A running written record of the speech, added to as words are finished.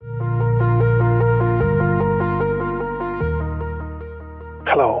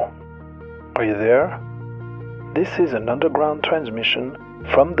Hello, are you there? This is an underground transmission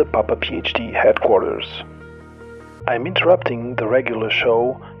from the Papa PhD headquarters. I'm interrupting the regular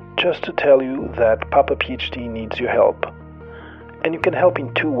show just to tell you that Papa PhD needs your help. And you can help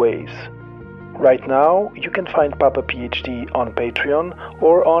in two ways. Right now, you can find Papa PhD on Patreon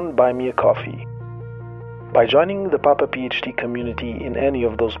or on Buy Me a Coffee. By joining the Papa PhD community in any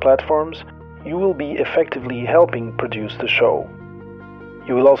of those platforms, you will be effectively helping produce the show.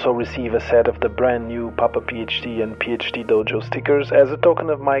 You will also receive a set of the brand new Papa PhD and PhD Dojo stickers as a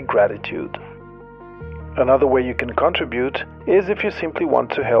token of my gratitude. Another way you can contribute is if you simply want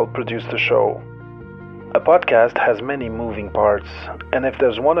to help produce the show. A podcast has many moving parts, and if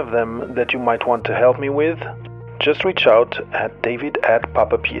there's one of them that you might want to help me with, just reach out at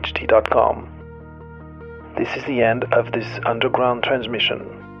david@papaphd.com. This is the end of this underground transmission.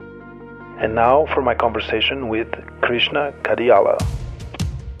 And now for my conversation with Krishna Kadiyala.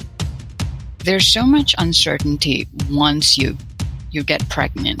 There's so much uncertainty once you get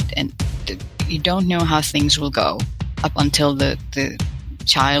pregnant, and you don't know how things will go up until the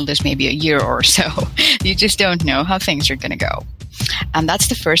child is maybe a year or so. You just don't know how things are going to go. And that's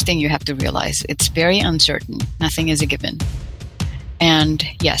the first thing you have to realize. It's very uncertain. Nothing is a given. And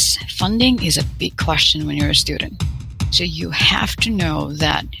yes, funding is a big question when you're a student. So you have to know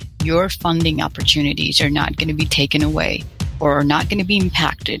that your funding opportunities are not going to be taken away or are not going to be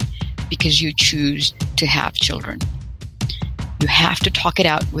impacted because you choose to have children. You have to talk it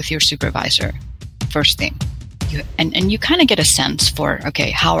out with your supervisor, first thing. And you kind of get a sense for,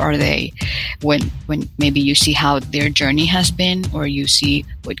 okay, how are they when maybe you see how their journey has been, or you see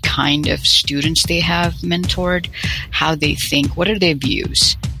what kind of students they have mentored, how they think, what are their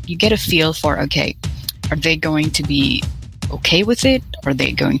views. You get a feel for, okay, are they going to be okay with it? Are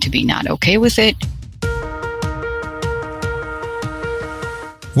they going to be not okay with it?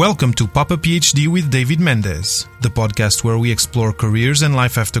 Welcome to Papa PhD with David Mendez, the podcast where we explore careers and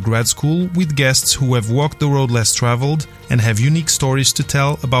life after grad school with guests who have walked the road less traveled and have unique stories to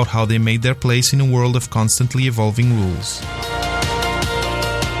tell about how they made their place in a world of constantly evolving rules.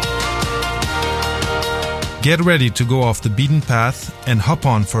 Get ready to go off the beaten path and hop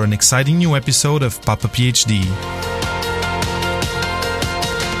on for an exciting new episode of Papa PhD.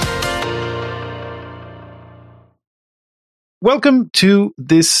 Welcome to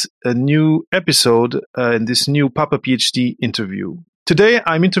this new episode in this new Papa PhD interview. Today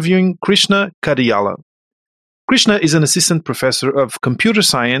I'm interviewing Krishna Kadiyala. Krishna is an assistant professor of computer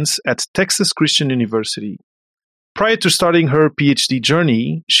science at Texas Christian University. Prior to starting her PhD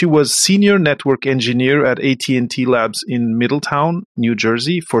journey, she was senior network engineer at AT&T Labs in Middletown, New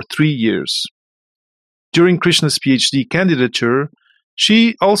Jersey for 3 years. During Krishna's PhD candidature,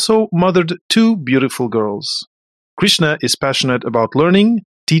 she also mothered 2 beautiful girls. Krishna is passionate about learning,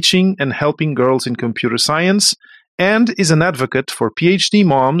 teaching, and helping girls in computer science, and is an advocate for PhD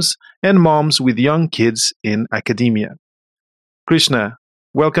moms and moms with young kids in academia. Krishna,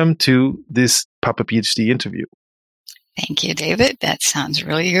 welcome to this Papa PhD interview. Thank you, David. That sounds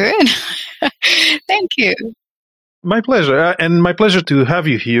really good. Thank you. My pleasure, and my pleasure to have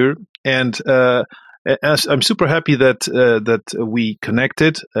you here. And I'm super happy that we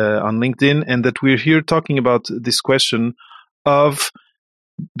connected on LinkedIn and that we're here talking about this question of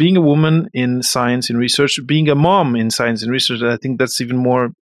being a woman in science and research, being a mom in science and research. I think that's even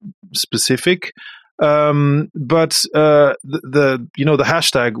more specific. But the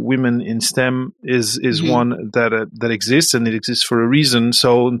hashtag women in STEM is one that exists, and it exists for a reason.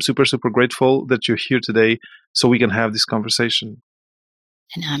 So I'm super grateful that you're here today so we can have this conversation.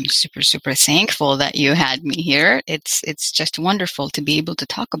 And I'm super thankful that you had me here. It's just wonderful to be able to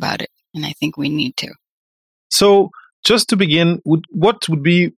talk about it, and I think we need to. So, just to begin, what would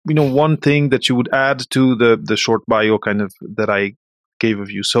be one thing that you would add to the short bio kind of that I gave of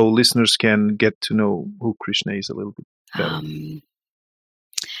you, so listeners can get to know who Krishna is a little bit better?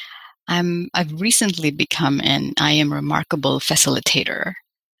 I've recently become an I Am Remarkable facilitator,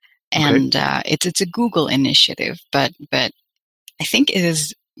 and it's a Google initiative, but I think it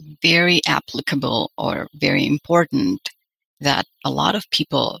is very applicable or very important that a lot of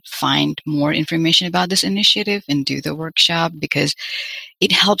people find more information about this initiative and do the workshop, because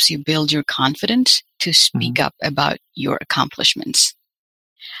it helps you build your confidence to speak up about your accomplishments.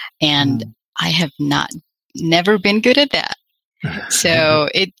 And I have never been good at that. So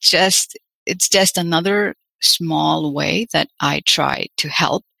it's just another small way that I try to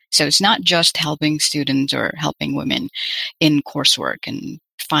help. So it's not just helping students or helping women in coursework and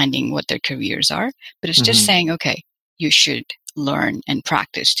finding what their careers are, but it's just saying, okay, you should learn and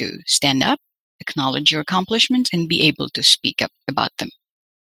practice to stand up, acknowledge your accomplishments, and be able to speak up about them.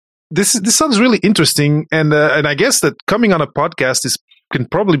 this sounds really interesting, and I guess that coming on a podcast can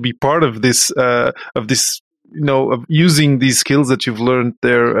probably be part of this of using these skills that you've learned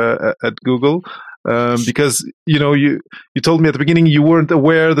there at Google. Because you told me at the beginning you weren't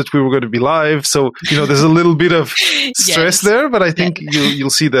aware that we were going to be live, so there's a little bit of stress there. But I think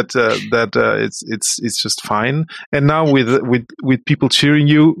you'll see that it's just fine. And now with people cheering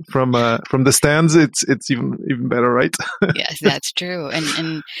you from the stands, it's even better, right? Yes, that's true.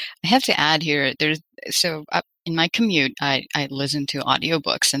 And I have to add here, in my commute, I listen to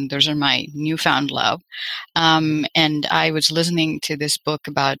audiobooks, and those are my newfound love. And I was listening to this book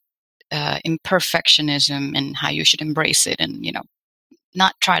about imperfectionism and how you should embrace it, and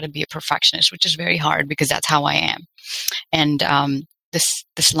not try to be a perfectionist, which is very hard because that's how I am. And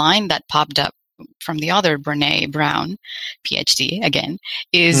this line that popped up from the author Brené Brown, PhD again,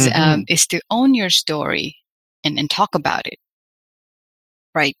 is to own your story and talk about it,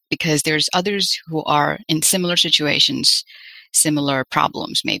 right? Because there's others who are in similar situations, similar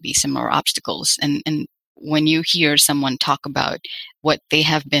problems, maybe similar obstacles, and when you hear someone talk about what they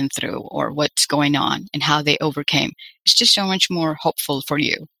have been through or what's going on and how they overcame, it's just so much more hopeful for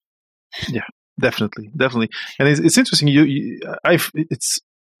you. Yeah, definitely. And it's interesting.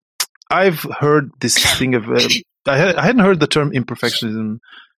 I've heard this thing of I hadn't heard the term imperfectionism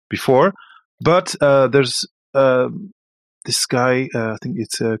before, but there's this guy. I think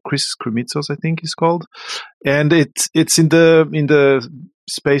it's Chris Krimitsos, I think he's called, and it's in the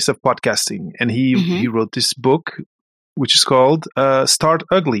space of podcasting, and he wrote this book which is called Start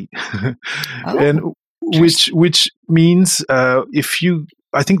Ugly. And which means I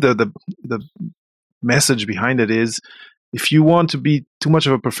think the message behind it is, if you want to be too much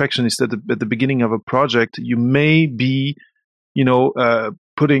of a perfectionist at the beginning of a project, you may be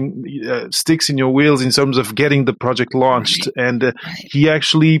putting sticks in your wheels in terms of getting the project launched. Right. And he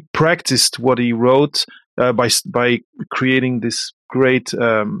actually practiced what he wrote by creating this great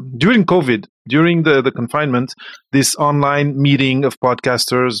during COVID, during the confinement, this online meeting of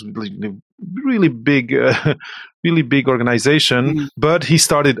podcasters, really big organization. But he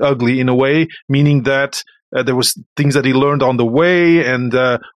started ugly in a way, meaning that there was things that he learned on the way, and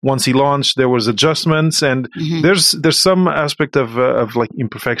once he launched, there was adjustments, and there's some aspect of like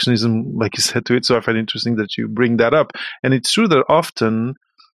imperfectionism, like you said, to it. So I find it interesting that you bring that up, and it's true that often,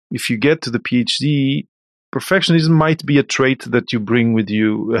 if you get to the PhD, perfectionism might be a trait that you bring with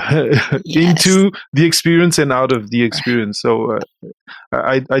you into the experience and out of the experience. So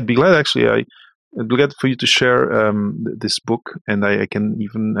I'd be glad, actually. I'd be glad for you to share this book, and I can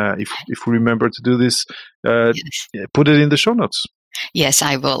even, if we remember to do this, put it in the show notes. Yes,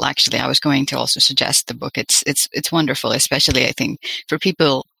 I will. Actually, I was going to also suggest the book. It's wonderful, especially I think for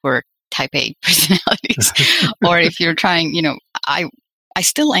people who are type A personalities, or if you're trying. I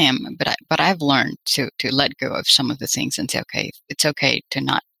still am, but I've learned to let go of some of the things and say, okay, it's okay to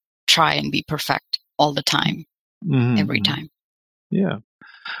not try and be perfect all the time, every time. Yeah.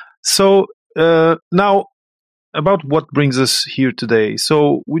 So now, about what brings us here today.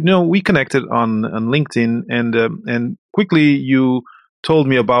 So we connected on LinkedIn, and quickly you told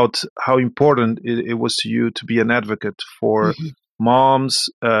me about how important it was to you to be an advocate for moms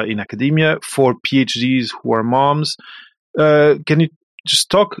in academia, for PhDs who are moms. Can you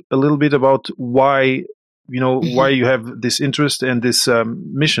just talk a little bit about why you have this interest and this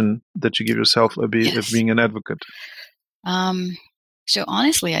mission that you give yourself of being an advocate? So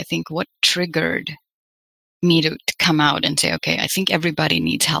honestly, I think what triggered me to come out and say, okay, I think everybody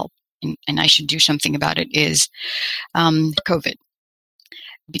needs help and I should do something about it is COVID.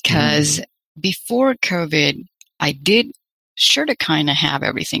 Because before COVID, I did sort of kind of have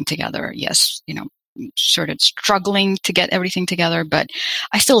everything together. Yes, sort of struggling to get everything together, but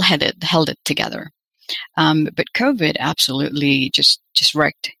I still held it together. But COVID absolutely just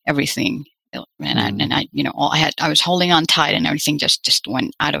wrecked everything. And I was holding on tight, and everything just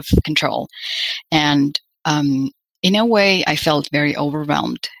went out of control. And in a way, I felt very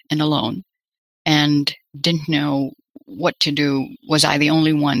overwhelmed and alone, and didn't know what to do. Was I the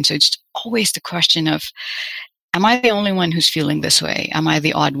only one? So it's always the question of, am I the only one who's feeling this way? Am I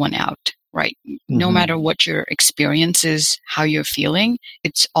the odd one out? Right? No matter what your experience is, how you're feeling,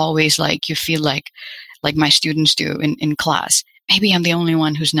 it's always like you feel like my students do in class. Maybe I'm the only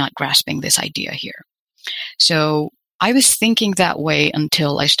one who's not grasping this idea here. So I was thinking that way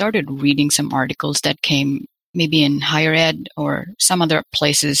until I started reading some articles that came maybe in higher ed or some other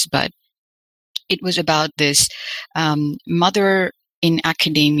places, but it was about this mother in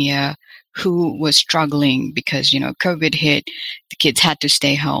academia who was struggling because, COVID hit, the kids had to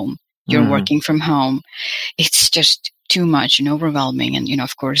stay home. You're working from home. It's just too much and overwhelming. And,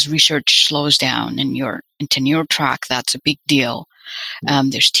 of course, research slows down and you're in tenure track. That's a big deal.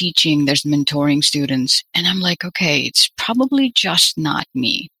 There's teaching, there's mentoring students. And I'm like, okay, it's probably just not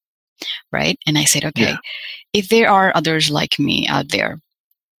me. Right. And I said, okay, if there are others like me out there,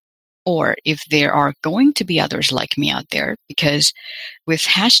 or if there are going to be others like me out there, because with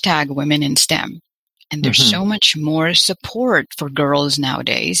hashtag Women in STEM, and there's so much more support for girls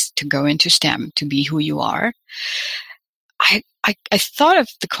nowadays to go into STEM, to be who you are. I thought of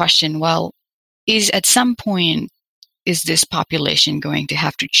the question, well, at some point, is this population going to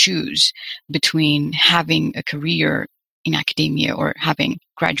have to choose between having a career in academia or having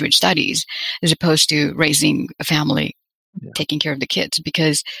graduate studies as opposed to raising a family, taking care of the kids?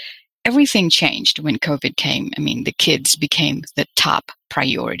 Because everything changed when COVID came. I mean, the kids became the top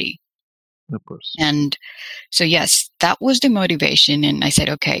priority. Of course. And so, yes, that was the motivation. And I said,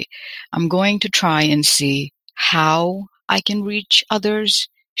 okay, I'm going to try and see how I can reach others.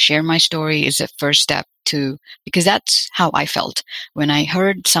 Share my story is a first step because that's how I felt when I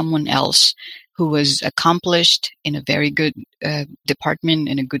heard someone else who was accomplished in a very good department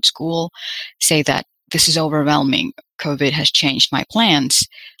in a good school say that this is overwhelming. COVID has changed my plans.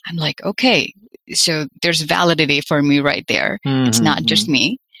 I'm like, okay, so there's validity for me right there. It's not just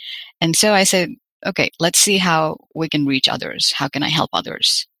me. And so I said, okay, let's see how we can reach others. How can I help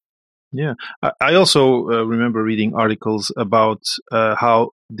others? Yeah. I also remember reading articles about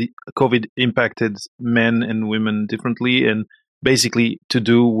how the COVID impacted men and women differently, and basically to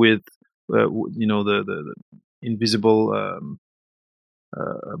do with, the invisible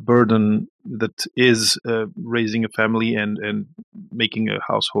burden that is raising a family and making a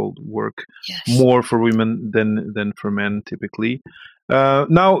household work more for women than for men typically.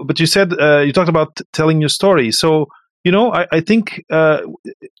 Now, but you said you talked about telling your story. So, I think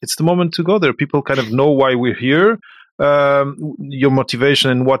it's the moment to go there. People kind of know why we're here, your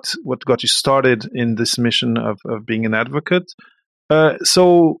motivation and what got you started in this mission of being an advocate.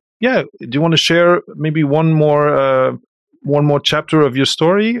 So, do you want to share maybe one more chapter of your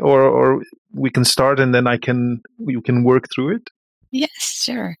story, or we can start and then you can work through it? Yes,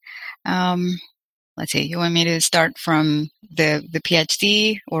 sure. Let's see. You want me to start from the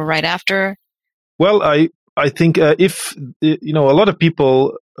PhD or right after? Well, I think if a lot of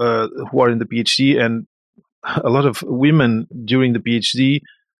people who are in the PhD and a lot of women during the PhD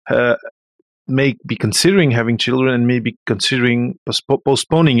may be considering having children and may be considering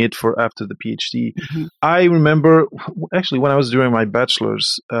postponing it for after the PhD. I remember actually when I was doing my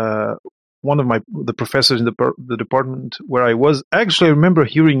bachelor's, one of the professors in the department where I was, actually I remember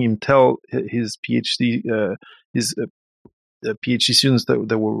hearing him tell his PhD PhD students that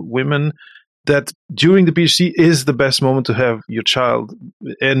were women that during the PhD is the best moment to have your child.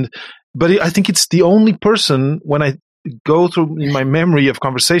 But I think it's the only person when I go through in my memory of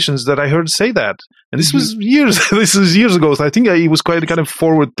conversations that I heard say that. And this was years ago. So I think he was quite kind of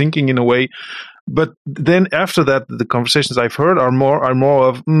forward thinking in a way. But then after that, the conversations I've heard are more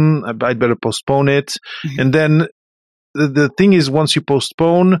of, I'd better postpone it. And then the thing is, once you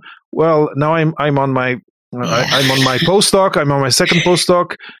postpone, well, now I'm on my I'm on my postdoc. I'm on my second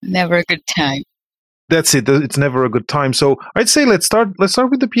postdoc. Never a good time. That's it. It's never a good time. So I'd say let's start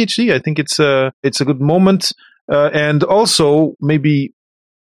with the PhD. I think it's a good moment, and also maybe,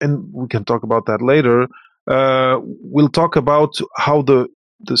 and we can talk about that later. We'll talk about how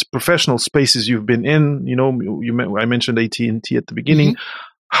this professional spaces you've been in. I mentioned AT&T at the beginning.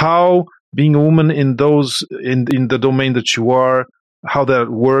 How being a woman in the domain that you are, how that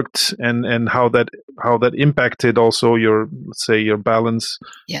worked, and how that impacted also your, let's say, your balance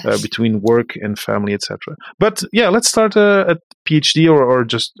between work and family, etc. But let's start at PhD or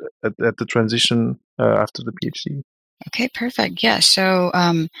just at the transition after the PhD. Okay, perfect. Yeah. So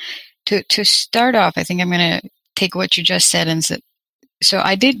to start off, I think I'm going to take what you just said and so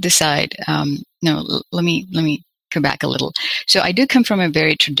I did decide. No, let me go back a little. So I do come from a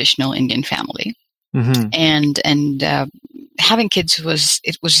very traditional Indian family, and having kids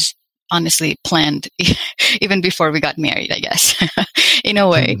was honestly planned even before we got married, I guess, in a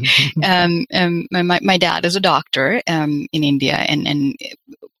way. My dad is a doctor in India, and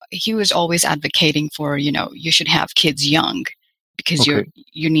he was always advocating for, you should have kids young because you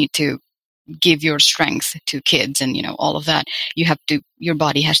need to give your strength to kids and, all of that. Your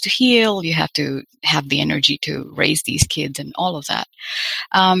body has to heal. You have to have the energy to raise these kids and all of that.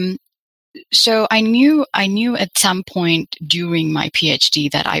 So I knew at some point during my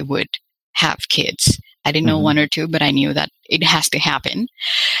PhD that I would have kids. I didn't know one or two, but I knew that it has to happen.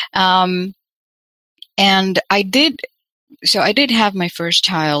 And I did. So I did have my first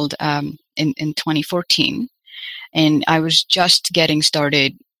child in 2014. And I was just getting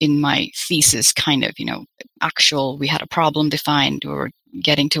started in my thesis, kind of, we had a problem defined, or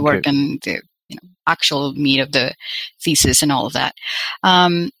getting to work on the actual meat of the thesis and all of that.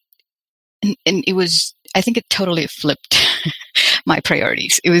 And it was, I think it totally flipped my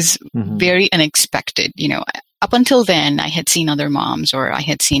priorities. It was very unexpected. Up until then, I had seen other moms, or I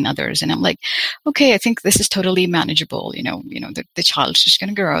had seen others, and I'm like, okay, I think this is totally manageable. The child's just going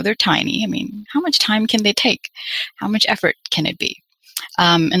to grow. They're tiny. I mean, how much time can they take? How much effort can it be?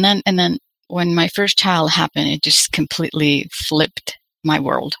 And then when my first child happened, it just completely flipped my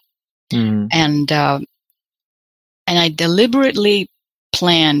world. And I deliberately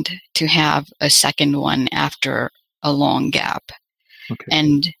planned to have a second one after a long gap. Okay.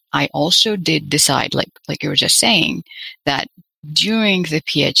 And I also did decide, like you were just saying, that during the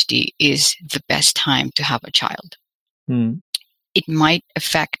PhD is the best time to have a child. It might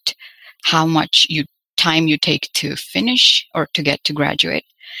affect how much time you take to finish or to get to graduate.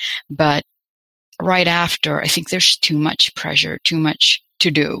 But right after, I think there's too much pressure, too much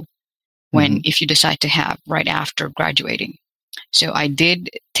to do if you decide to have right after graduating. So I did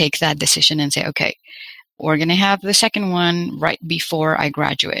take that decision and say, okay, we're going to have the second one right before I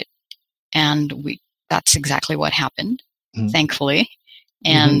graduate. And that's exactly what happened, thankfully.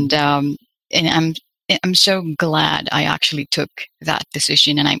 And I'm so glad I actually took that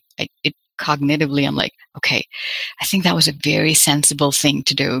decision. And cognitively, I'm like, okay, I think that was a very sensible thing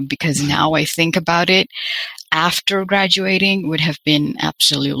to do, because now I think about it, after graduating would have been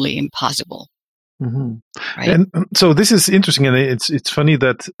absolutely impossible. Right? And so this is interesting, and it's funny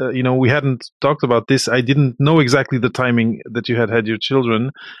that we hadn't talked about this. I didn't know exactly the timing that you had your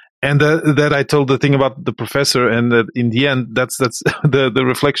children, and that I told the thing about the professor, and that in the end, that's the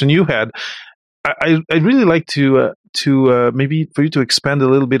reflection you had. I'd really like to maybe for you to expand a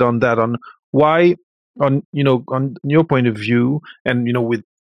little bit on that, on why, on your point of view, and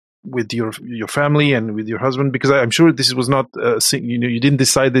with your family and with your husband, because I'm sure this was not you didn't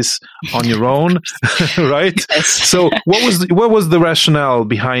decide this on your own, right? Yes. So what was the rationale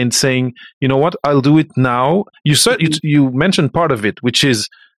behind saying, what, I'll do it now? You said you mentioned part of it, which is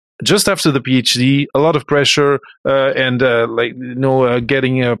just after the PhD, a lot of pressure, and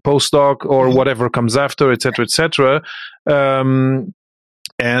getting a postdoc or whatever comes after, et cetera,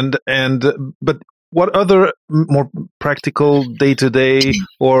 but what other more practical day-to-day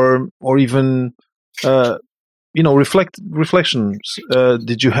or even reflections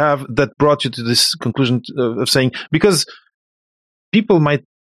did you have that brought you to this conclusion of saying, because people might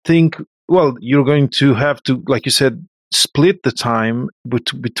think, well, you're going to have to, like you said, split the time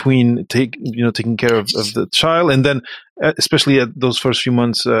between taking care of the child, and then especially at those first few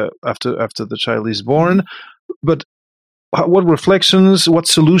months after the child is born. But what reflections, what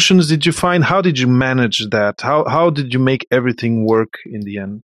solutions did you find? How did you manage that? How did you make everything work in the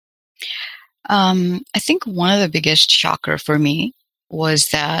end? I think one of the biggest shocker for me was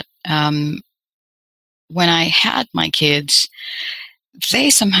that when I had my kids, they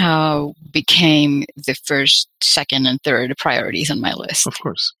somehow became the first, second, and third priorities on my list. Of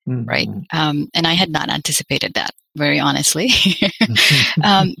course. Right? And I had not anticipated that, very honestly,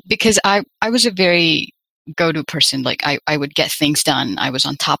 because I was a very go-to person. Like I would get things done. I was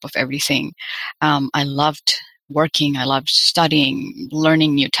on top of everything. I loved working. I loved studying,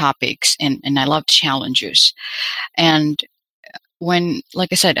 learning new topics, and I loved challenges. And when,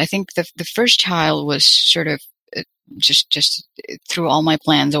 like I said, I think the first child was sort of just threw all my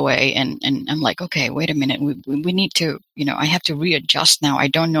plans away, and I'm like, okay, wait a minute, we need to, I have to readjust now. I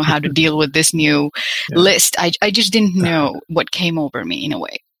don't know how to deal with this new list. I just didn't know what came over me in a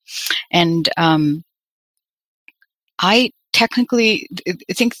way. And I technically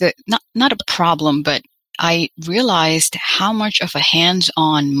think that not a problem, but I realized how much of a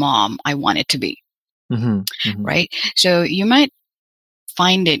hands-on mom I wanted to be. Right? So you might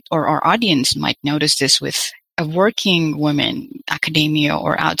find it, or our audience might notice this with a working woman, academia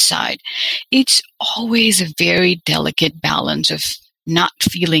or outside. It's always a very delicate balance of not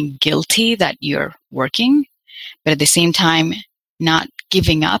feeling guilty that you're working, but at the same time, not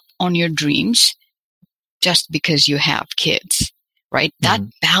giving up on your dreams just because you have kids, right? That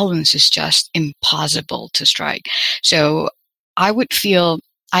balance is just impossible to strike. So I would feel,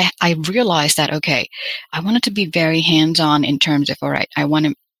 I realized that, okay, I wanted to be very hands-on in terms of, all right, I want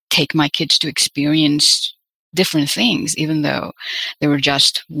to take my kids to experience different things, even though they were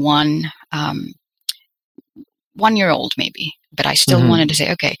just 1 year old maybe. But I still wanted to say,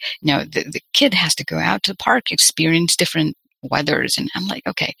 okay, no, the kid has to go out to the park, experience different weathers. And I'm like,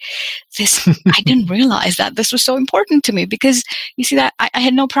 okay, I didn't realize that this was so important to me, because you see that I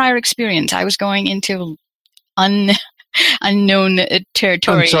had no prior experience. I was going into unknown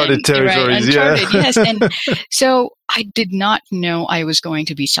territory. Uncharted territories, Uncharted, yeah. yes. And so I did not know I was going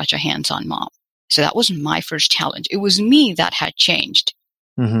to be such a hands-on mom. So that was my first challenge. It was me that had changed,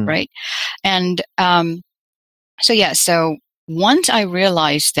 right? And so once I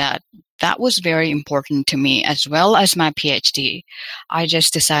realized that was very important to me as well as my PhD, I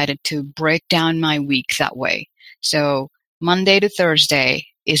just decided to break down my week that way. So Monday to Thursday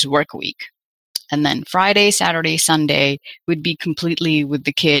is work week. And then Friday, Saturday, Sunday would be completely with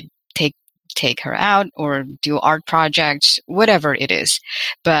the kid, take her out or do art projects, whatever it is.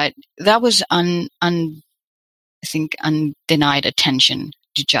 But that was I think undenied attention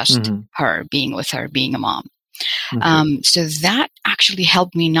to just her, being with her, being a mom. So that actually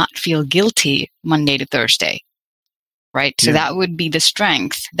helped me not feel guilty Monday to Thursday, right? So that would be the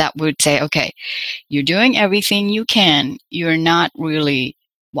strength that would say, okay, you're doing everything you can. You're not really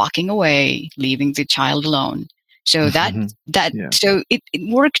walking away, leaving the child alone. So so it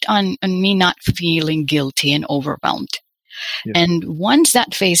worked on me not feeling guilty and overwhelmed. Yeah. And once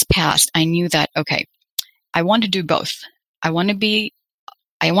that phase passed, I knew that, okay, I want to do both. I want to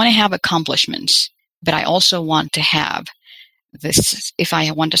have accomplishments, but I also want to have this. If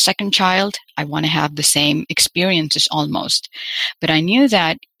I want a second child, I want to have the same experiences almost. But I knew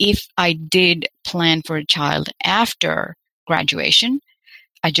that if I did plan for a child after graduation,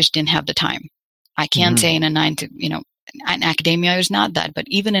 I just didn't have the time. I can't say in a 9 to, in academia is not that, but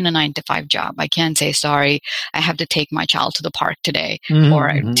even in a 9 to 5 job, I can't say, sorry, I have to take my child to the park today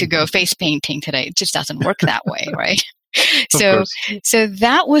or to go face painting today. It just doesn't work that way, right? So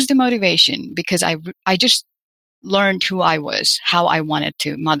that was the motivation, because I just learned who I was, how I wanted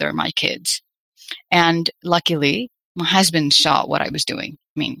to mother my kids. And luckily, my husband saw what I was doing.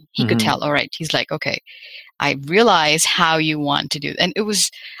 I mean, he could tell, all right, he's like, okay, I realize how you want to do it. And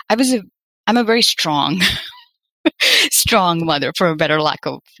I'm a very strong mother, for a better lack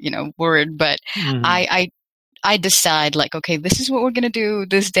of, word, but I decide like, okay, this is what we're going to do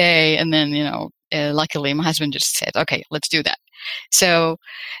this day. And then, luckily my husband just said, okay, let's do that. So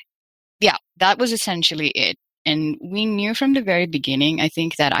yeah, that was essentially it. And we knew from the very beginning, I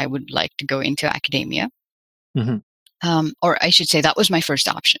think, that I would like to go into academia. Or I should say that was my first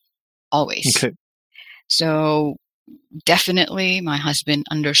option, always. Okay. So definitely my husband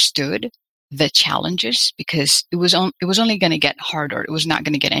understood the challenges, because it was only going to get harder. It was not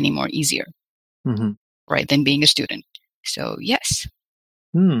going to get any more easier, right, than being a student. So yes.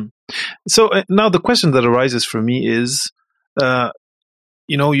 So now the question that arises for me is,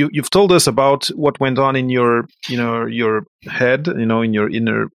 you've told us about what went on in your head, in your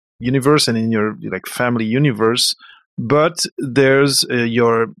inner universe and in your family universe, but there's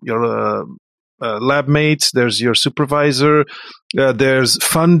your lab mates, there's your supervisor, there's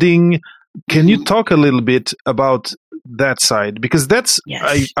funding. Can you talk a little bit about that side? Because that's,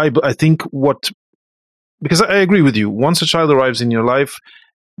 I think because I agree with you. Once a child arrives in your life,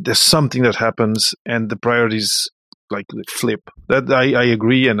 there's something that happens and the priorities flip. That I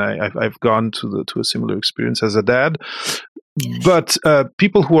agree, and I've gone to a similar experience as a dad. Yes. But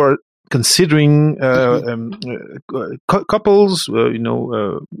people who are considering couples,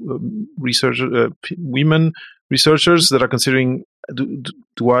 women researchers that are considering,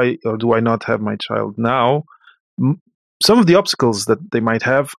 do I or do I not have my child now? Some of the obstacles that they might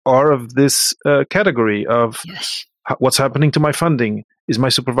have are of this category of what's happening to my funding. Is my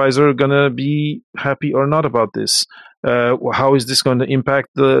supervisor going to be happy or not about this? How is this going to impact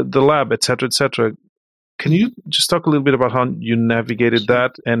the lab, et cetera, et cetera? Can you just talk a little bit about how you navigated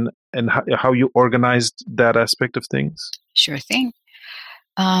that and how you organized that aspect of things? Sure thing.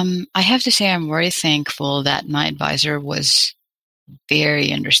 I have to say I'm very thankful that my advisor was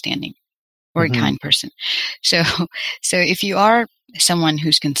very understanding, very kind person. So if you are someone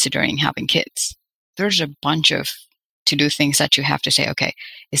who's considering having kids, there's a bunch of to-do things that you have to say, okay,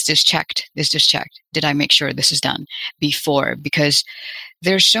 is this checked? Is this checked? Did I make sure this is done before? Because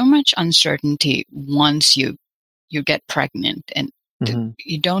there's so much uncertainty once you get pregnant, and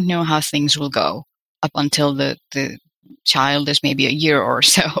you don't know how things will go up until the child is maybe a year or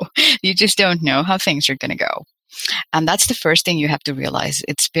so. You just don't know how things are going to go. And that's the first thing you have to realize.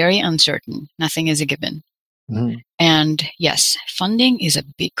 It's very uncertain. Nothing is a given. And yes, funding is a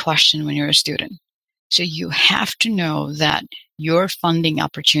big question when you're a student. So you have to know that your funding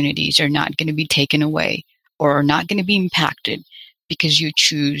opportunities are not going to be taken away or are not going to be impacted because you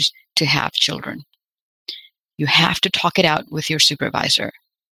choose to have children. You have to talk it out with your supervisor,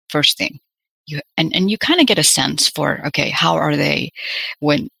 first thing. you kind of get a sense for, okay, how are they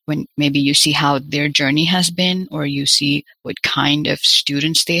when maybe you see how their journey has been, or you see what kind of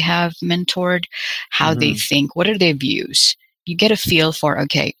students they have mentored, how they think, what are their views. You get a feel for,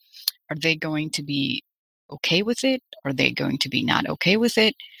 okay, are they going to be okay with it? Are they going to be not okay with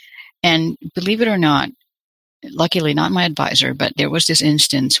it? And believe it or not, luckily not my advisor, but there was this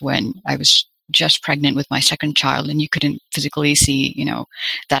instance when I was just pregnant with my second child, and you couldn't physically see,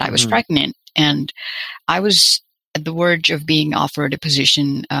 that I was pregnant. And I was at the verge of being offered a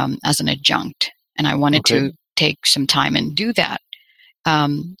position as an adjunct, and I wanted to take some time and do that.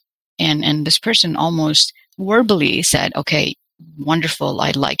 And this person almost verbally said, okay, wonderful,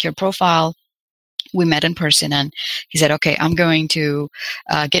 I like your profile. We met in person, and he said, okay, I'm going to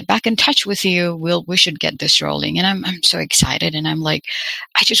get back in touch with you. We should get this rolling. And I'm so excited. And I'm like,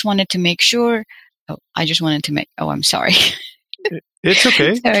 I just wanted to make sure. I'm sorry. It's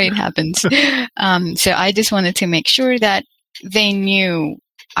okay. Sorry, it happens. So I just wanted to make sure that they knew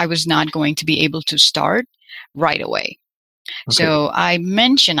I was not going to be able to start right away. Okay. So I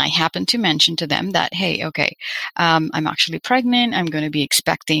happened to mention to them that, hey, okay, I'm actually pregnant. I'm going to be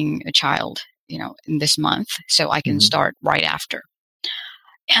expecting a child, in this month, so I can start right after.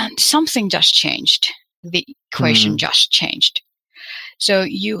 And something just changed. The equation just changed. So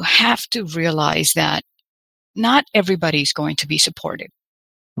you have to realize that not everybody's going to be supportive,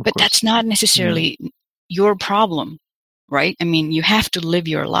 but that's not necessarily your problem, right? I mean, you have to live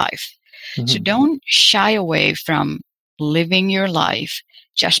your life. So don't shy away from living your life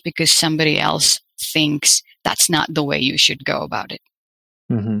just because somebody else thinks that's not the way you should go about it.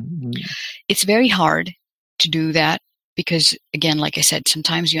 It's very hard to do that because, again, like I said,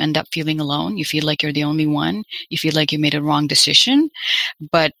 sometimes you end up feeling alone. You feel like you're the only one. You feel like you made a wrong decision.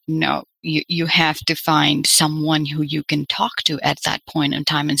 But no, you have to find someone who you can talk to at that point in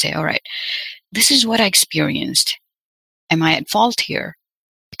time and say, all right, this is what I experienced. Am I at fault here?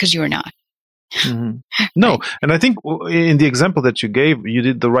 Because you're not. No, and I think in the example that you gave, you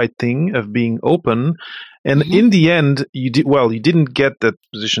did the right thing of being open, and in the end, you didn't get that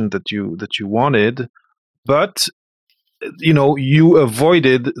position that you wanted, but you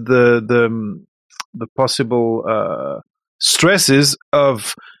avoided the possible stresses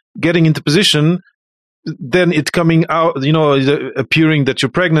of getting into position, then it coming out, appearing that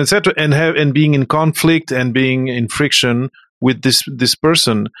you're pregnant, etc., and being in conflict and being in friction with this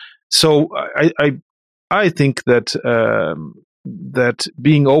person. So I think that that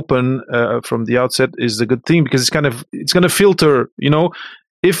being open from the outset is a good thing, because it's going to filter,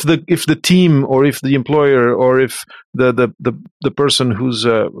 if the team, or if the employer, or if the person who's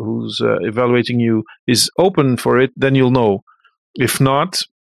evaluating you is open for it, then you'll know. If not,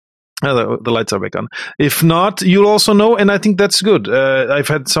 the lights are back on. If not, you'll also know, and I think that's good. I've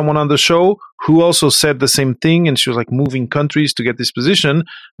had someone on the show who also said the same thing, and she was like moving countries to get this position.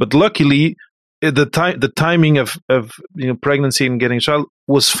 But luckily, the timing of pregnancy and getting a child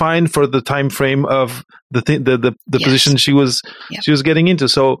was fine for the time frame of the position she was getting into.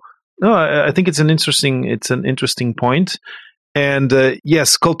 So no, I think it's an interesting point. And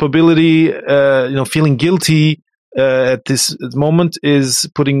yes, culpability, feeling guilty at this moment is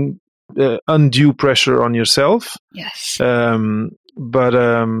putting undue pressure on yourself. Yes. But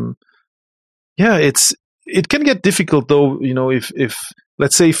it can get difficult though, if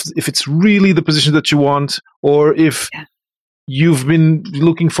let's say if it's really the position that you want, or if you've been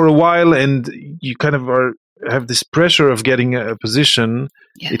looking for a while and you kind of have this pressure of getting a position,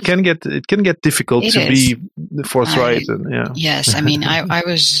 it can get difficult to be forthright. Yes, I mean, I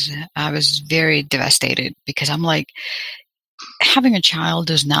was very devastated, because I'm like, having a child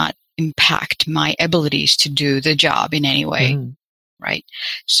does not impact my abilities to do the job in any way, right?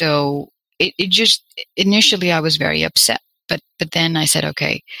 So it just, initially I was very upset, but then I said,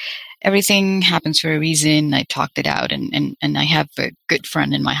 okay, everything happens for a reason. I talked it out, and I have a good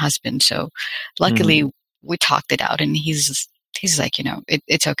friend in my husband, so luckily we talked it out, and he's like,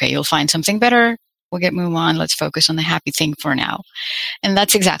 it's okay, you'll find something better. We'll move on. Let's focus on the happy thing for now. And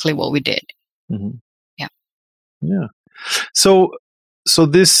that's exactly what we did. Yeah. So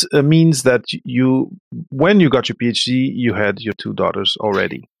this means that when you got your PhD, you had your two daughters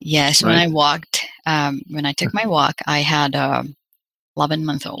already. Yes. Right? When I took my walk, I had a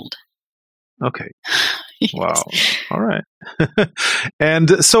 11-month-old. Okay. Yes. Wow. All right.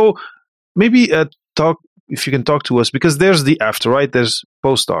 And so maybe if you can talk to us, because there's the after, right? There's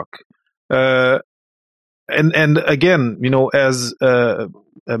postdoc. And again, as a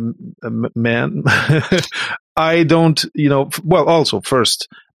man, I don't, also first,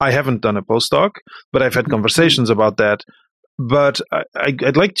 I haven't done a postdoc, but I've had conversations about that. but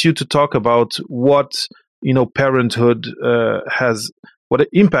I'd like you to talk about what parenthood what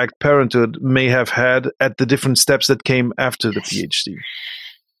impact parenthood may have had at the different steps that came after the PhD.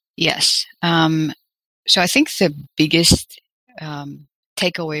 Yes. So I think the biggest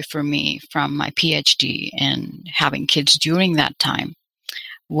takeaway for me from my PhD and having kids during that time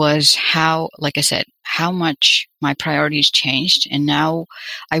was how, like I said, how much my priorities changed. And now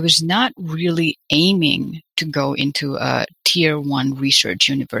I was not really aiming to go into a tier 1 research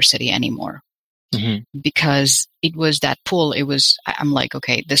university anymore. Mm-hmm. Because it was that pull. I'm like,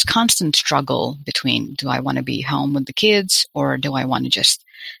 okay, this constant struggle between, do I want to be home with the kids or do I want to just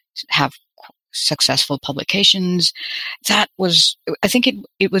have successful publications? I think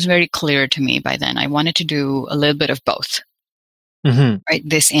it was very clear to me by then. I wanted to do a little bit of both. Mm-hmm. Right,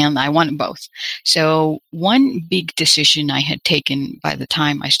 this and I want both. So one big decision I had taken by the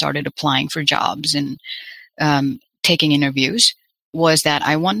time I started applying for jobs and taking interviews was that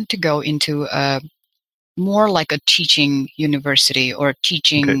I wanted to go into more like a teaching university or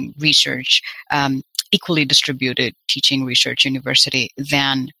teaching research, equally distributed teaching research university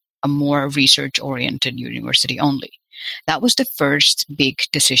than a more research-oriented university only. That was the first big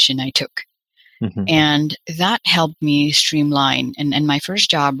decision I took. Mm-hmm. And that helped me streamline. And my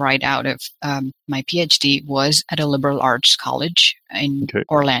first job right out of my PhD was at a liberal arts college in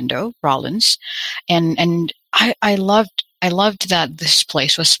Orlando, Rollins. And I loved that this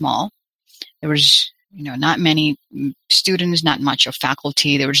place was small. There was, not many students, not much of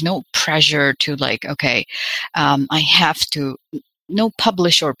faculty. There was no pressure to I have to, no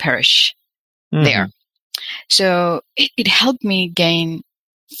publish or perish there. So it helped me gain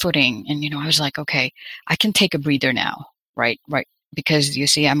footing. And, I was like, okay, I can take a breather now, right? Because you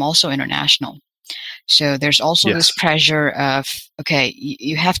see, I'm also international. So there's also this pressure of, okay,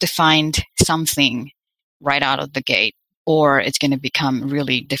 you have to find something right out of the gate or it's going to become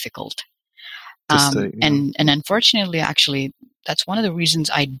really difficult. And unfortunately, actually, that's one of the reasons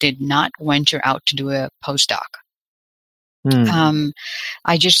I did not venture out to do a postdoc.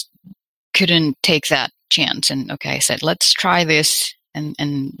 I just couldn't take that chance. And I said, let's try this.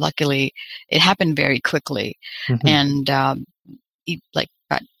 And luckily, it happened very quickly. Mm-hmm. And about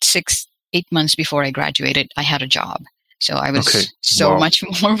 6-8 months before I graduated, I had a job. So I was much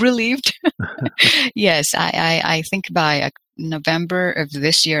more relieved. Yes, I think by November of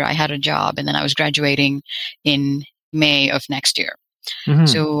this year, I had a job, and then I was graduating in May of next year. Mm-hmm.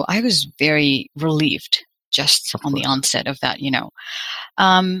 So I was very relieved just on the onset of that,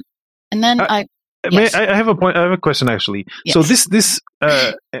 And then I have a point. I have a question actually. Yes. So this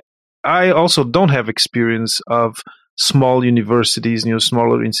I also don't have experience of small universities,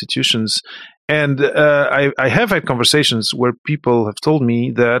 smaller institutions, and I have had conversations where people have told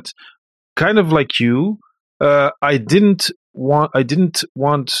me that, kind of like you, I didn't want,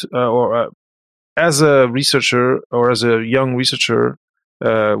 as a researcher or as a young researcher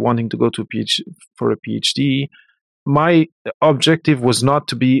wanting to go to for a PhD. My objective was not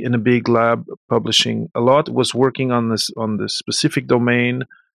to be in a big lab publishing a lot. It was working on this specific domain,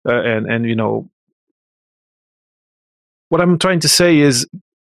 and what I'm trying to say is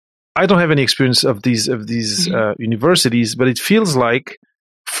I don't have any experience of these mm-hmm. Universities, but it feels like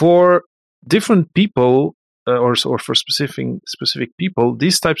for different people or for specific people,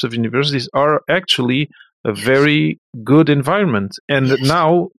 these types of universities are actually a very good environment. And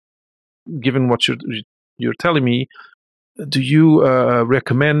now, given what you're telling me, do you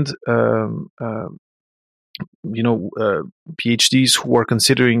recommend PhDs who are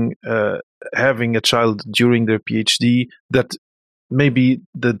considering having a child during their PhD that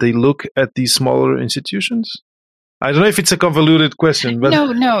they look at these smaller institutions? I don't know if it's a convoluted question, but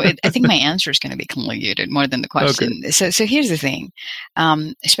no. I think my answer is going to be convoluted more than the question. Okay. So here's the thing: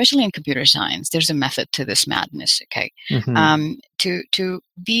 especially in computer science, there's a method to this madness. Okay, mm-hmm. To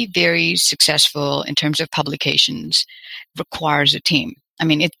be very successful in terms of publications requires a team. I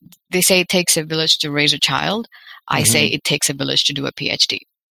mean, they say it takes a village to raise a child. I mm-hmm. say it takes a village to do a PhD,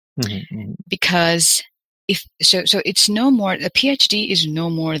 mm-hmm. because it's no more. A PhD is no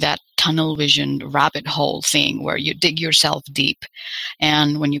more that tunnel vision rabbit hole thing where you dig yourself deep,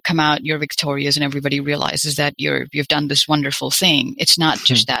 and when you come out, you're victorious, and everybody realizes that you've done this wonderful thing. It's not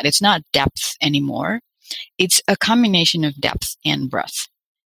just that. It's not depth anymore. It's a combination of depth and breadth.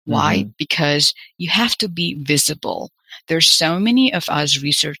 Why? Mm-hmm. Because you have to be visible. There's so many of us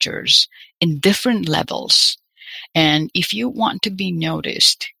researchers in different levels, and if you want to be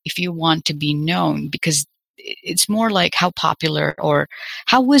noticed, if you want to be known, because it's more like how popular or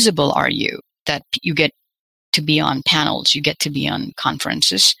how visible are you that you get to be on panels, you get to be on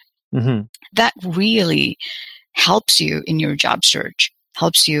conferences. Mm-hmm. That really helps you in your job search,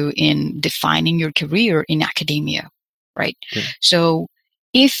 helps you in defining your career in academia, right? Okay. So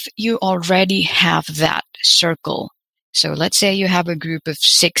if you already have that circle, so let's say you have a group of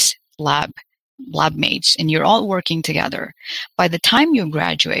 6 lab mates and you're all working together, by the time you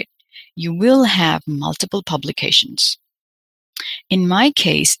graduate, you will have multiple publications. In my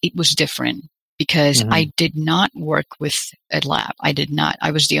case, it was different because I did not work with a lab.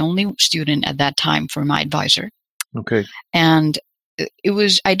 I was the only student at that time for my advisor. Okay. And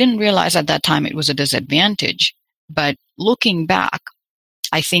I didn't realize at that time it was a disadvantage, but looking back,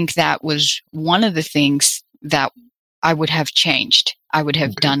 I think that was one of the things that I would have changed. I would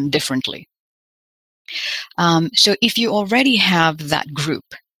have done differently. So if you already have that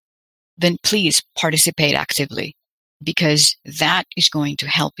group, then please participate actively, because that is going to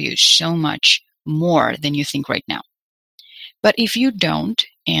help you so much more than you think right now. But if you don't,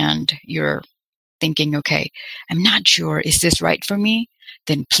 and you're thinking, okay, I'm not sure, is this right for me?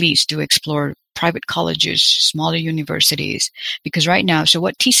 Then please do explore private colleges, smaller universities, because right now, so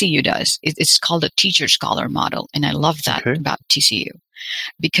what TCU does, it's called a teacher-scholar model, and I love that about TCU,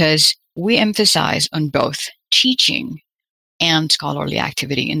 because we emphasize on both teaching and scholarly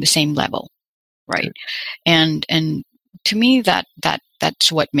activity in the same level, right? Okay. And to me,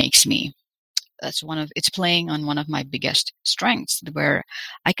 that's what makes me. It's playing on one of my biggest strengths, where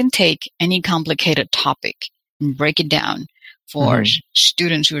I can take any complicated topic and break it down for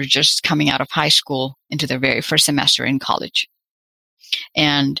students who are just coming out of high school into their very first semester in college.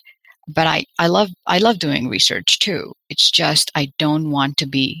 But I love doing research too. It's just I don't want to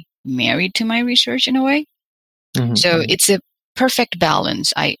be married to my research in a way. So it's a perfect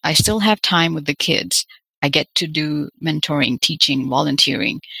balance. I still have time with the kids. I get to do mentoring, teaching,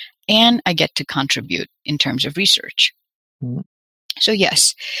 volunteering, and I get to contribute in terms of research. So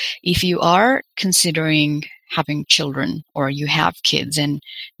yes, if you are considering having children or you have kids and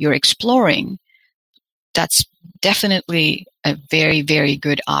you're exploring, that's definitely a very, very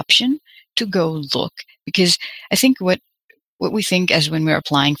good option to go look. Because I think what we think as when we're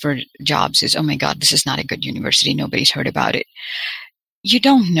applying for jobs is, oh my God, this is not a good university. Nobody's heard about it. You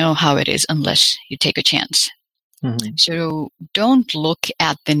don't know how it is unless you take a chance. So don't look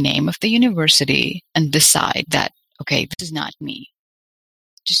at the name of the university and decide that, okay, this is not me.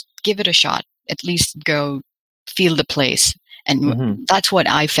 Just give it a shot. At least go feel the place. And that's what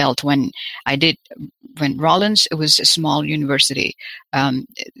I felt when Rollins, it was a small university,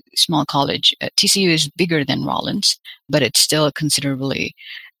 small college. TCU is bigger than Rollins, but it's still considerably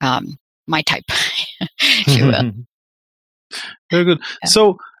my type, if you will. Very good. Yeah.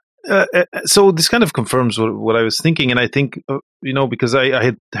 So this kind of confirms what I was thinking, and I think because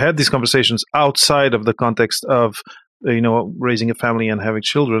I had these conversations outside of the context of raising a family and having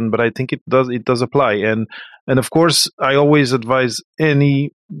children, but I think it does apply, and of course I always advise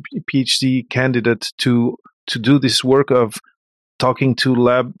any PhD candidate to do this work of talking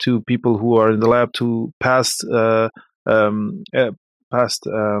to people who are in the lab, to past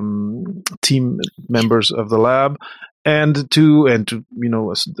team members of the lab. And to the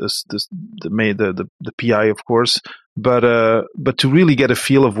PI, of course, but to really get a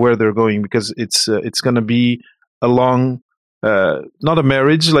feel of where they're going, because it's going to be a long, not a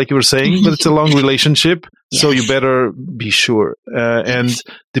marriage like you were saying, but it's a long relationship. Yes. So you better be sure. And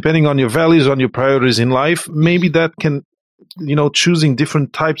depending on your values, on your priorities in life, maybe that can, choosing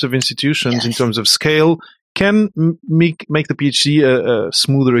different types of institutions in terms of scale can make the PhD a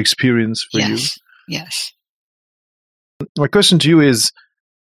smoother experience for you. Yes. My question to you is,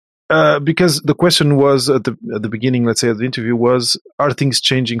 because the question was at the beginning, let's say, of the interview was, are things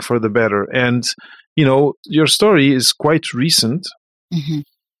changing for the better? And, your story is quite recent.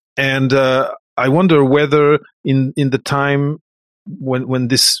 And I wonder whether in the time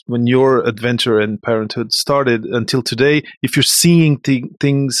when your adventure and parenthood started until today, if you're seeing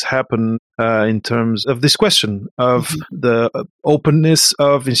things happen in terms of this question of the openness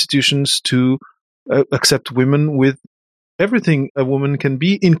of institutions to accept women with everything a woman can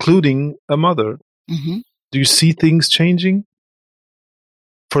be, including a mother. Do you see things changing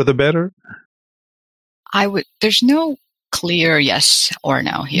for the better? There's no clear yes or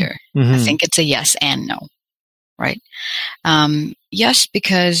no here. I think it's a yes and no, right? Yes,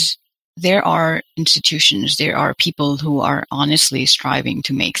 because there are institutions, there are people who are honestly striving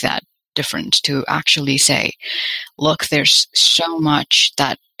to make that difference, to actually say, look, there's so much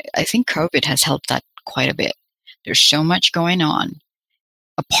that I think COVID has helped that quite a bit. There's so much going on.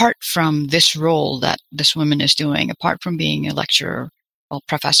 Apart from this role that this woman is doing, apart from being a lecturer,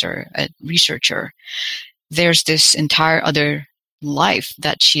 professor, a researcher, there's this entire other life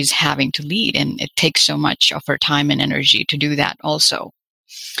that she's having to lead, and it takes so much of her time and energy to do that also.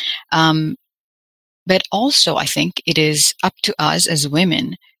 But also, I think it is up to us as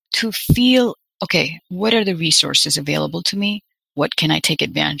women to feel, okay, what are the resources available to me? What can I take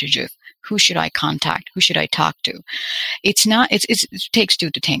advantage of? Who should I contact? Who should I talk to? It takes two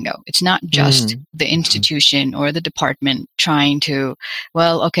to tango. It's not just the institution or the department trying to,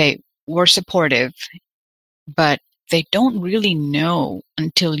 well, okay, we're supportive, but they don't really know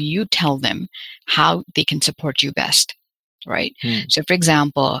until you tell them how they can support you best, right? So, for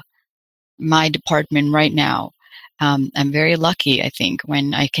example, my department right now, I'm very lucky, I think,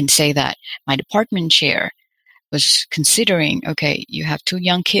 when I can say that my department chair was considering, okay, you have 2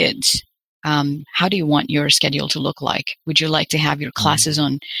 young kids. How do you want your schedule to look like? Would you like to have your classes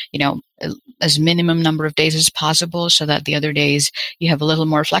on, as minimum number of days as possible so that the other days you have a little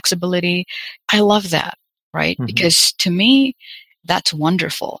more flexibility? I love that, right? Because to me, that's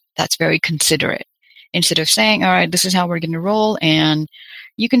wonderful. That's very considerate. Instead of saying, all right, this is how we're going to roll and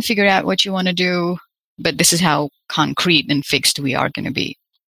you can figure out what you want to do, but this is how concrete and fixed we are going to be.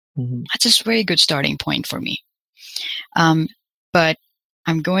 That's a very good starting point for me. But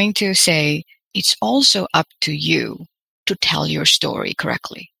I'm going to say it's also up to you to tell your story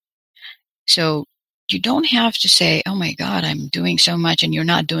correctly. So you don't have to say, oh my God, I'm doing so much and you're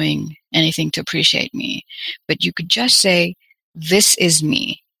not doing anything to appreciate me. But you could just say, this is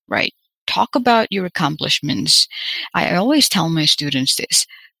me, right? Talk about your accomplishments. I always tell my students this.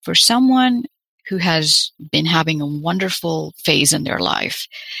 For someone who has been having a wonderful phase in their life,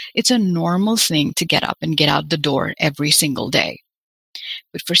 it's a normal thing to get up and get out the door every single day.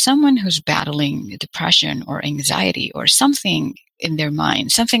 But for someone who's battling depression or anxiety or something in their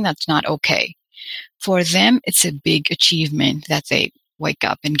mind, something that's not okay, for them, it's a big achievement that they wake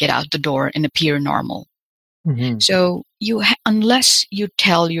up and get out the door and appear normal. So unless you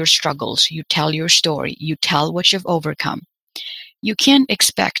tell your struggles, you tell your story, you tell what you've overcome, you can't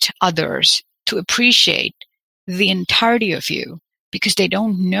expect others to appreciate the entirety of you because they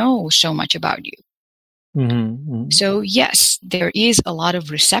don't know so much about you. So yes, there is a lot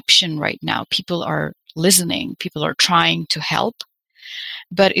of reception right now. People are listening. People are trying to help.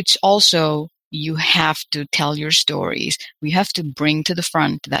 But it's also, you have to tell your stories. We have to bring to the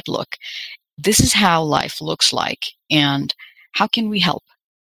front that, look, this is how life looks like. And how can we help,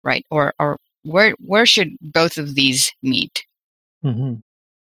 right? Or where should both of these meet?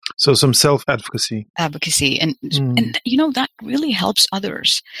 So some self-advocacy. And that really helps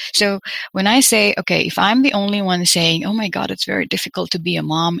others. So when I say, okay, if I'm the only one saying, oh my God, it's very difficult to be a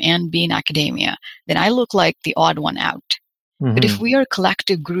mom and be in academia, then I look like the odd one out. But if we are a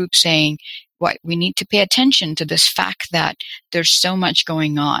collective group saying, we need to pay attention to this fact that there's so much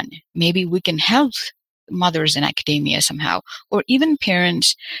going on, maybe we can help mothers in academia somehow, or even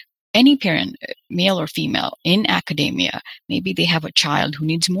parents. Any parent, male or female, in academia, maybe they have a child who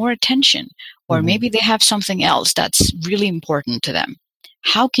needs more attention, or maybe they have something else that's really important to them.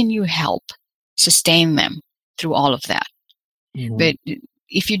 How can you help sustain them through all of that? But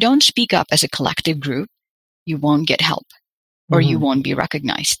if you don't speak up as a collective group, you won't get help, or you won't be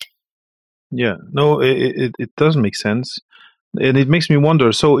recognized. Yeah, no, it does make sense. And it makes me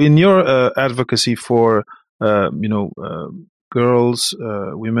wonder, so in your advocacy for, girls,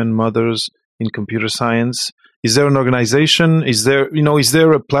 women, mothers in computer science, is there an organization? Is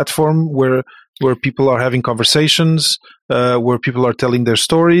there a platform where people are having conversations, where people are telling their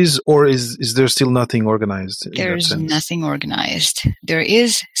stories, or is there still nothing organized? There's nothing organized. There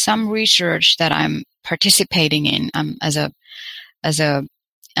is some research that I'm participating in. I'm an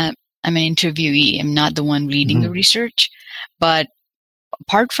interviewee. I'm not the one leading the research, but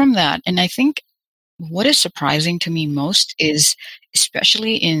apart from that, and I think what is surprising to me most is,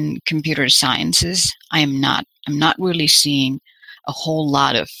 especially in computer sciences, I'm not really seeing a whole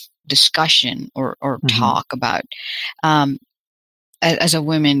lot of discussion or talk about, as a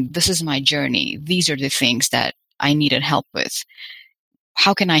woman, this is my journey. These are the things that I needed help with.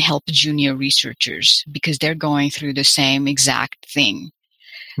 How can I help junior researchers? Because they're going through the same exact thing.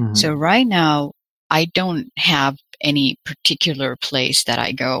 So right now, I don't have any particular place that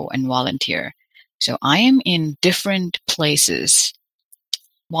I go and volunteer. So I am in different places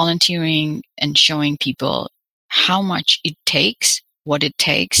volunteering and showing people how much it takes, what it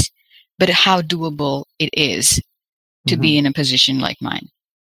takes, but how doable it is to be in a position like mine.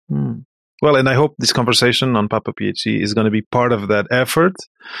 Well, and I hope this conversation on Papa PhD is going to be part of that effort.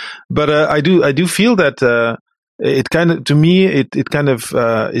 But I do feel that it kind of, to me, it kind of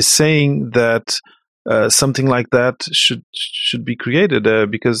is saying that something like that should be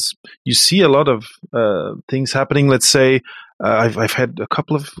created, because you see a lot of things happening. Let's say I've had a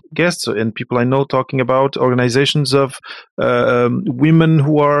couple of guests and people I know talking about organizations of women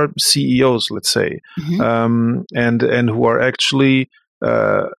who are CEOs, let's say, and who are actually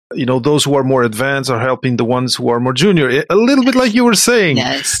those who are more advanced are helping the ones who are more junior. A little bit like you were saying.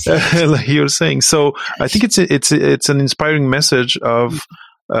 Yes. Like you were saying. So I think it's an inspiring message of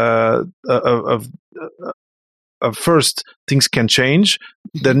first, things can change.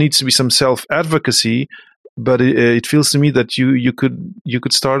 There needs to be some self-advocacy, but it feels to me that you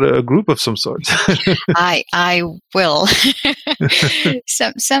could start a group of some sort. I will.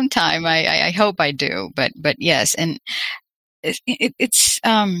 Sometime. I hope I do. But yes, and it's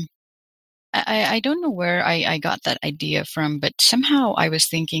I don't know where I got that idea from, but somehow I was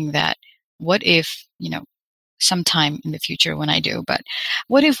thinking that what if, sometime in the future when I do, but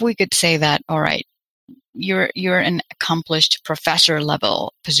what if we could say that, all right, you're an accomplished professor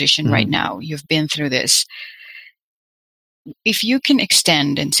level position right now. You've been through this. If you can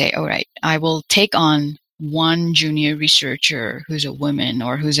extend and say, all right, I will take on one junior researcher who's a woman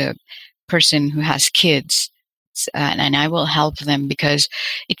or who's a person who has kids, and I will help them, because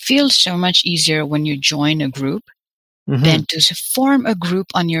it feels so much easier when you join a group than to form a group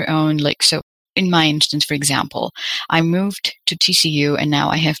on your own. Like, so in my instance, for example, I moved to TCU and now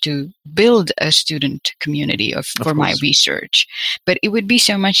I have to build a student community for my research. But it would be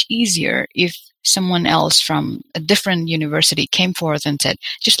so much easier if someone else from a different university came forth and said,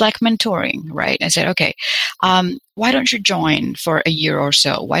 just like mentoring, right? I said, okay, why don't you join for a year or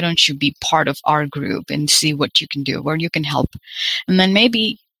so? Why don't you be part of our group and see what you can do, where you can help? And then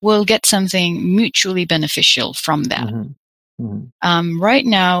maybe we'll get something mutually beneficial from that. Right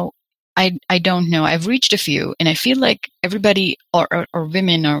now, I don't know. I've reached a few, and I feel like everybody or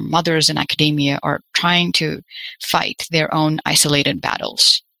women or mothers in academia are trying to fight their own isolated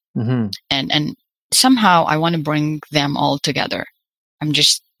battles. And somehow I want to bring them all together. I'm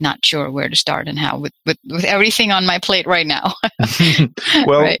just not sure where to start and how with everything on my plate right now.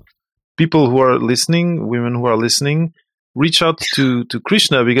 Well, right. People who are listening, women who are listening, reach out to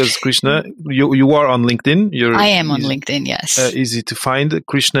Krishna, because Krishna, you are on LinkedIn. I am on LinkedIn, yes. Easy to find,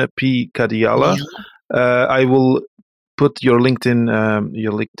 Krishna P. Kadiyala. I will put your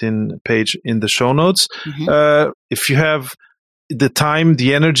LinkedIn page in the show notes. If you have the time,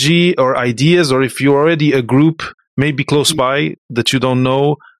 the energy, or ideas, or if you're already a group maybe close by that you don't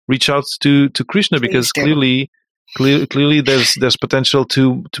know, reach out to Krishna, because clearly there's potential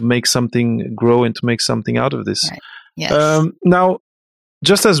to make something grow and to make something out of this. Right. Yes. Now,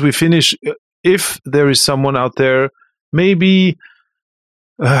 just as we finish, if there is someone out there, maybe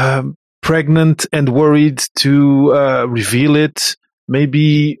pregnant and worried to reveal it,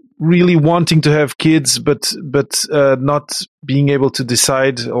 maybe really wanting to have kids, but not being able to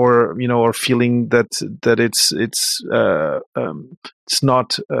decide, or feeling that it's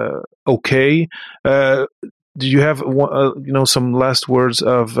not okay. Do you have some last words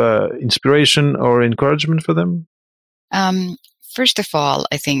of inspiration or encouragement for them? First of all,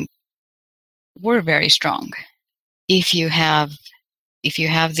 I think we're very strong. If you have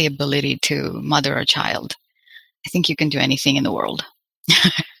the ability to mother a child, I think you can do anything in the world.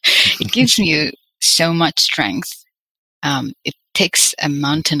 It gives you so much strength. It takes a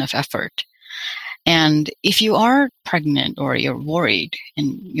mountain of effort. And if you are pregnant or you're worried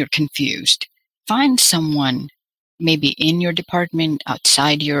and you're confused, find someone, maybe in your department,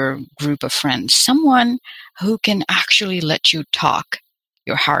 outside your group of friends, someone who can actually let you talk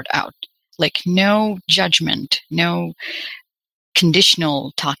your heart out. Like, no judgment, no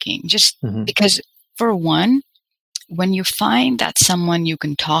conditional talking. Just because, for one, when you find that someone you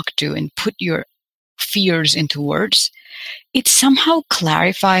can talk to and put your fears into words, it somehow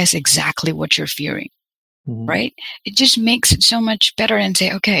clarifies exactly what you're fearing. Right? It just makes it so much better, and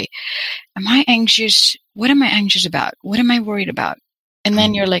say, okay, am I anxious? What am I anxious about? What am I worried about? And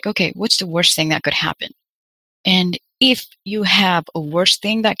then you're like, okay, what's the worst thing that could happen? And if you have a worst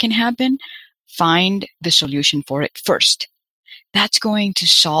thing that can happen, find the solution for it first. That's going to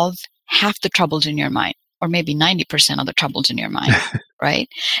solve half the troubles in your mind, or maybe 90% of the troubles in your mind, right?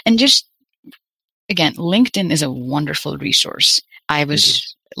 And just, again, LinkedIn is a wonderful resource. I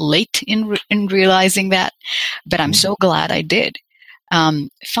was late in realizing that, but I'm so glad I did.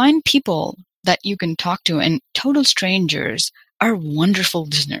 Find people that you can talk to, and total strangers are wonderful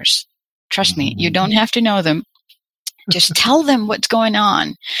listeners. Trust me, you don't have to know them. Just tell them what's going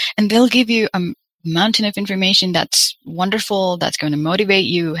on, and they'll give you a mountain of information that's wonderful, that's going to motivate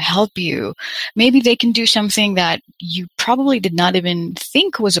you, help you. Maybe they can do something that you probably did not even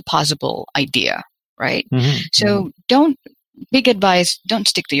think was a possible idea, right? Big advice, don't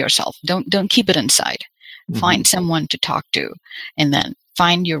stick to yourself. Don't keep it inside. find someone to talk to, and then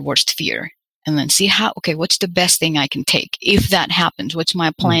find your worst fear, and then see what's the best thing I can take? If that happens, what's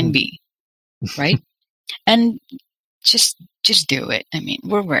my plan B? Right? And just do it. I mean,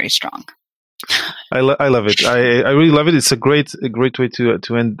 we're very strong. I love it. I really love it. It's a great way to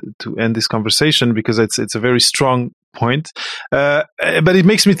end this conversation, because it's a very strong point. But it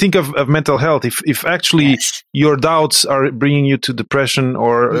makes me think of mental health. If actually your doubts are bringing you to depression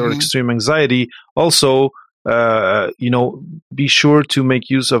or extreme anxiety, also, be sure to make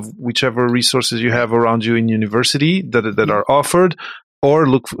use of whichever resources you have around you in university that are offered, or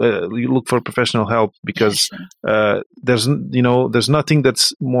look for professional help, because there's nothing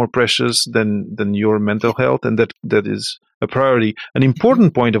that's more precious than your mental health, and that is a priority. An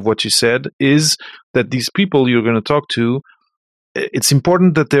important point of what you said is that these people you're going to talk to, it's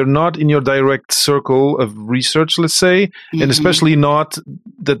important that they're not in your direct circle of research, let's say, and especially not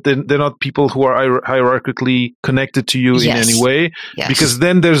that they're not people who are hierarchically connected to you in any way, because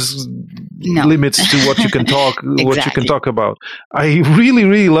then there's limits to what you can talk, what you can talk about. I really,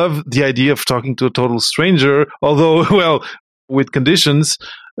 really love the idea of talking to a total stranger, although, well, with conditions,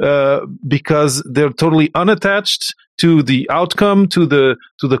 because they're totally unattached to the outcome, to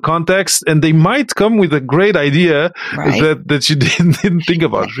the context, and they might come with a great idea that you didn't think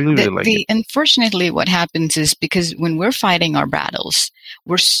about. Really like it. Unfortunately, what happens is, because when we're fighting our battles,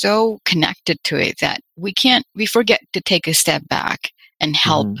 we're so connected to it that we forget to take a step back and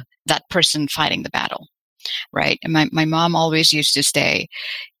help that person fighting the battle. Right? And my mom always used to say,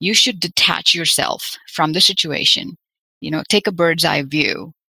 you should detach yourself from the situation. Take a bird's eye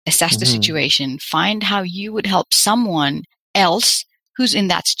view, assess the situation, find how you would help someone else who's in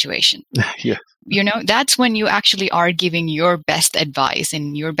that situation. That's when you actually are giving your best advice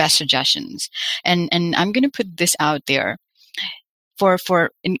and your best suggestions. And I'm going to put this out there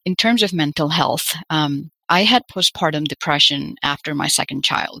in terms of mental health. I had postpartum depression after my second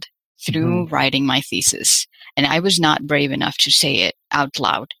child through writing my thesis, and I was not brave enough to say it out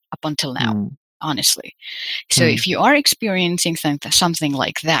loud up until now. Honestly. So if you are experiencing something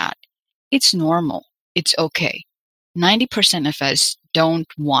like that, it's normal. It's okay. 90% of us don't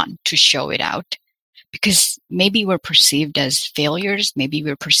want to show it out, because maybe we're perceived as failures. Maybe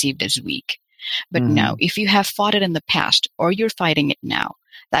we're perceived as weak. But no, if you have fought it in the past, or you're fighting it now,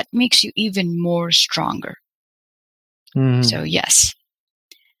 that makes you even more stronger. So yes,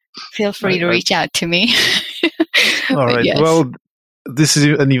 feel free to reach out to me. All right. Well, this is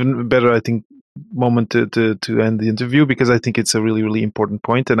an even better, I think, moment to end the interview, because I think it's a really, really important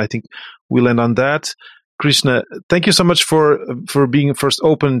point, and I think we'll end on that. Krishna, thank you so much for being first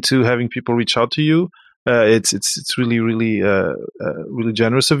open to having people reach out to you. It's really, really, really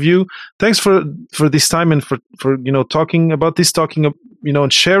generous of you. Thanks for this time, and for talking about this,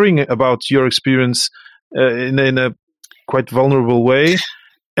 and sharing about your experience in a quite vulnerable way.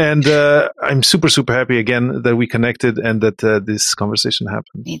 And I'm super, super happy again that we connected and that this conversation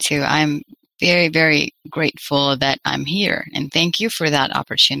happened. Me too. I'm very, very grateful that I'm here. And thank you for that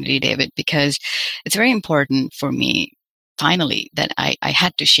opportunity, David, because it's very important for me, finally, that I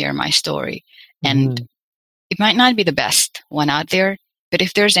had to share my story. And it might not be the best one out there, but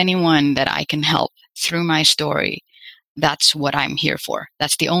if there's anyone that I can help through my story, that's what I'm here for.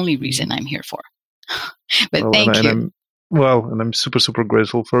 That's the only reason I'm here for. But thank you. And I'm super, super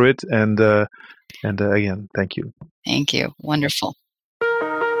grateful for it. And again, thank you. Thank you. Wonderful.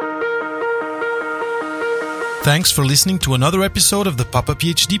 Thanks for listening to another episode of the Papa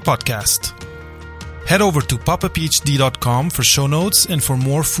PhD podcast. Head over to papaphd.com for show notes and for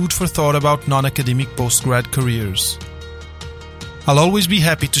more food for thought about non-academic postgrad careers. I'll always be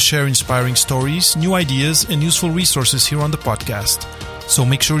happy to share inspiring stories, new ideas, and useful resources here on the podcast. So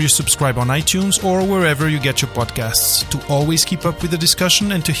make sure you subscribe on iTunes or wherever you get your podcasts to always keep up with the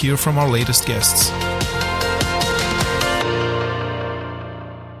discussion and to hear from our latest guests.